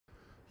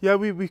Yeah,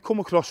 we've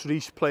come across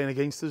Rhys playing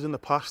against us in the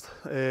past.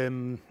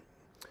 You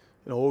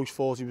know, always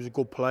thought he was a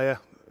good player.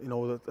 You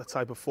know, the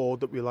type of forward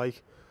that we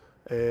like.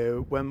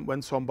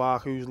 When Tom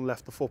Barkhu's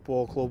left the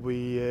football club,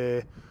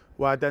 we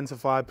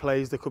identified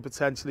players that could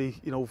potentially,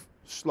 you know,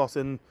 slot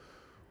in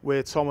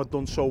where Tom had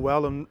done so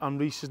well, and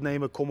Rhys's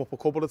name had come up a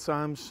couple of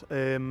times.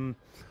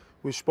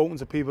 We've spoken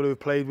to people who have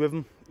played with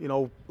him. You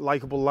know,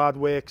 likeable lad,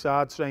 works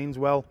hard, trains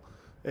well.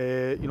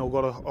 You know,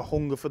 got a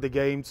hunger for the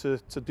game to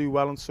do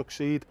well and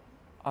succeed.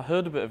 I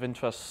heard a bit of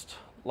interest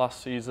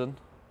last season,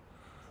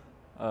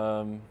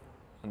 and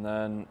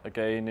then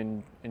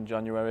again in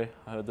January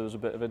I heard there was a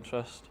bit of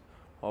interest.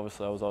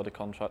 Obviously I was already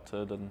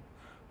contracted and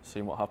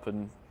seen what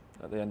happened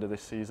at the end of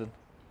this season,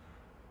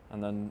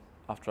 and then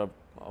after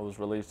I was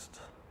released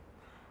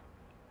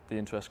the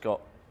interest got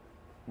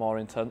more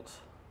intense,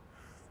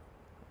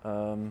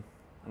 and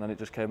then it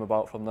just came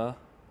about from there.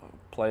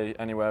 Play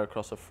anywhere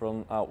across the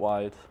front, out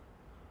wide,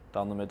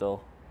 down the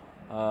middle.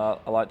 I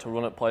like to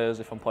run at players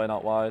if I'm playing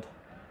out wide.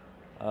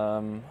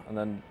 And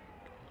then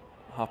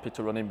happy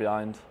to run in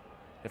behind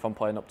if I'm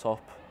playing up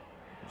top.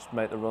 Just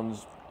make the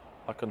runs,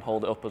 I can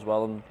hold it up as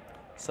well and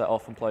set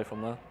off and play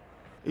from there.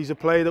 He's a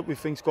player that we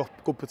think's got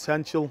good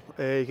potential.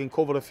 He can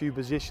cover a few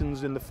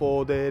positions in the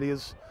forward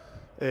areas.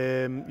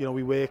 You know,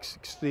 he works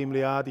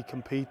extremely hard, he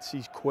competes,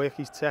 he's quick,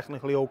 he's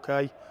technically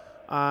okay.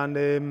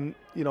 And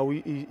you know,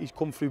 he's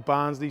come through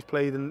Barnsley, he's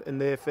played in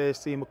their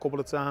first team a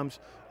couple of times.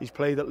 He's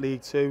played at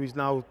League Two, he's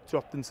now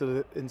dropped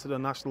into the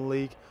National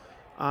League.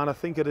 And I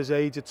think at his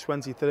age of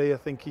 23, I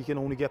think he can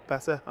only get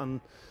better, and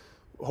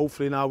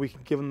hopefully now we can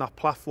give him that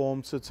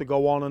platform to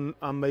go on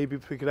and maybe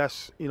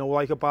progress, you know,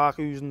 like a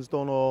Barkhusen's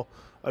done, or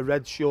a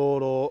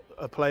Redshaw, or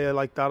a player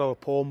like that, or a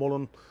Paul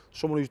Mullen,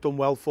 someone who's done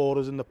well for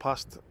us in the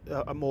past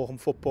at Morecambe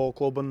Football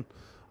Club and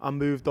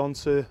moved on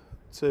to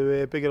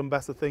bigger and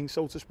better things,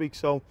 so to speak.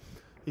 So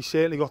he's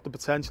certainly got the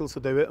potential to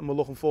do it, and we're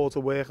looking forward to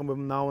working with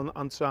him now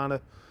and trying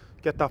to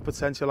get that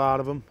potential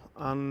out of him,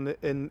 and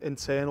in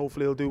turn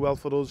hopefully he'll do well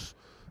for us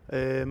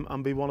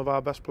and be one of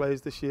our best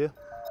players this year.